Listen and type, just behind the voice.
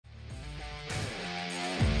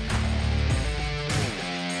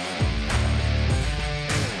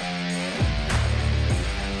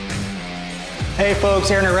Hey folks,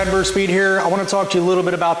 Aaron at Redbird Speed here. I want to talk to you a little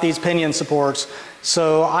bit about these pinion supports.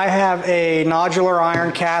 So I have a nodular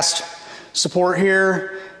iron cast support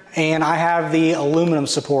here, and I have the aluminum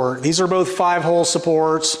support. These are both 5-hole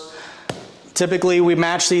supports. Typically we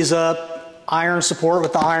match these up, iron support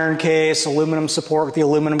with the iron case, aluminum support with the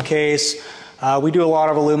aluminum case. We do a lot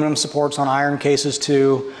of aluminum supports on iron cases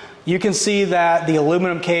too. You can see that the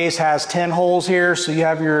aluminum case has 10 holes here, so you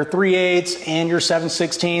have your 3/8 and your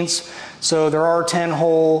 7/16. So there are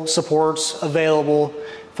 10-hole supports available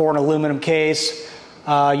for an aluminum case.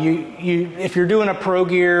 If you're doing a Pro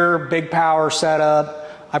Gear, big power setup,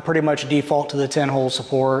 I pretty much default to the 10-hole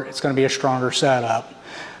support. It's going to be a stronger setup.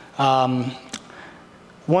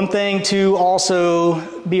 One thing to also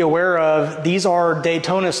be aware of, these are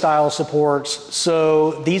Daytona style supports.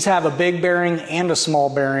 So these have a big bearing and a small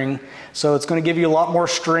bearing. So it's going to give you a lot more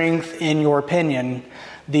strength in your pinion.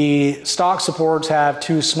 The stock supports have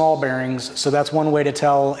 2 small bearings. So that's one way to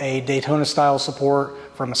tell a Daytona style support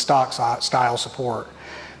from a stock style support.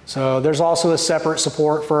 So there's also a separate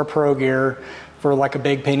support for a Pro Gear for like a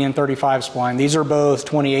big Pinion 35 spline. These are both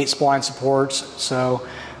 28 spline supports. So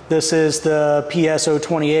this is the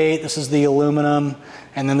PS028, this is the aluminum,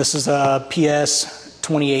 and then this is a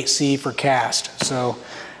PS28C for cast. So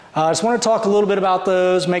I just want to talk a little bit about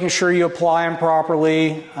those, making sure you apply them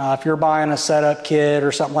properly. If you're buying a setup kit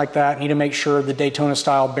or something like that, you need to make sure the Daytona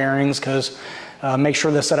style bearings, because make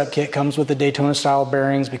sure the setup kit comes with the Daytona style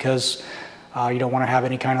bearings, because you don't want to have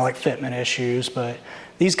any kind of like fitment issues. But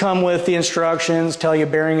these come with the instructions, tell you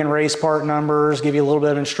bearing and race part numbers, give you a little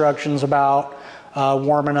bit of instructions about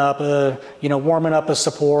warming up a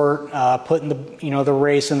support, putting the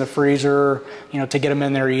race in the freezer, to get them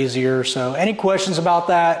in there easier. So any questions about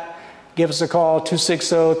that, give us a call,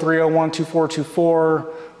 260-301-2424.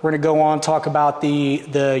 We're going to go on and talk about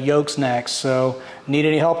the yokes next. So need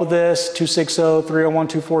any help with this,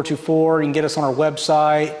 260-301-2424. You can get us on our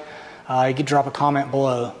website. You can drop a comment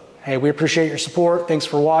below. Hey, we appreciate your support. Thanks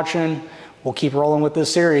for watching. We'll keep rolling with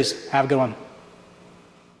this series. Have a good one.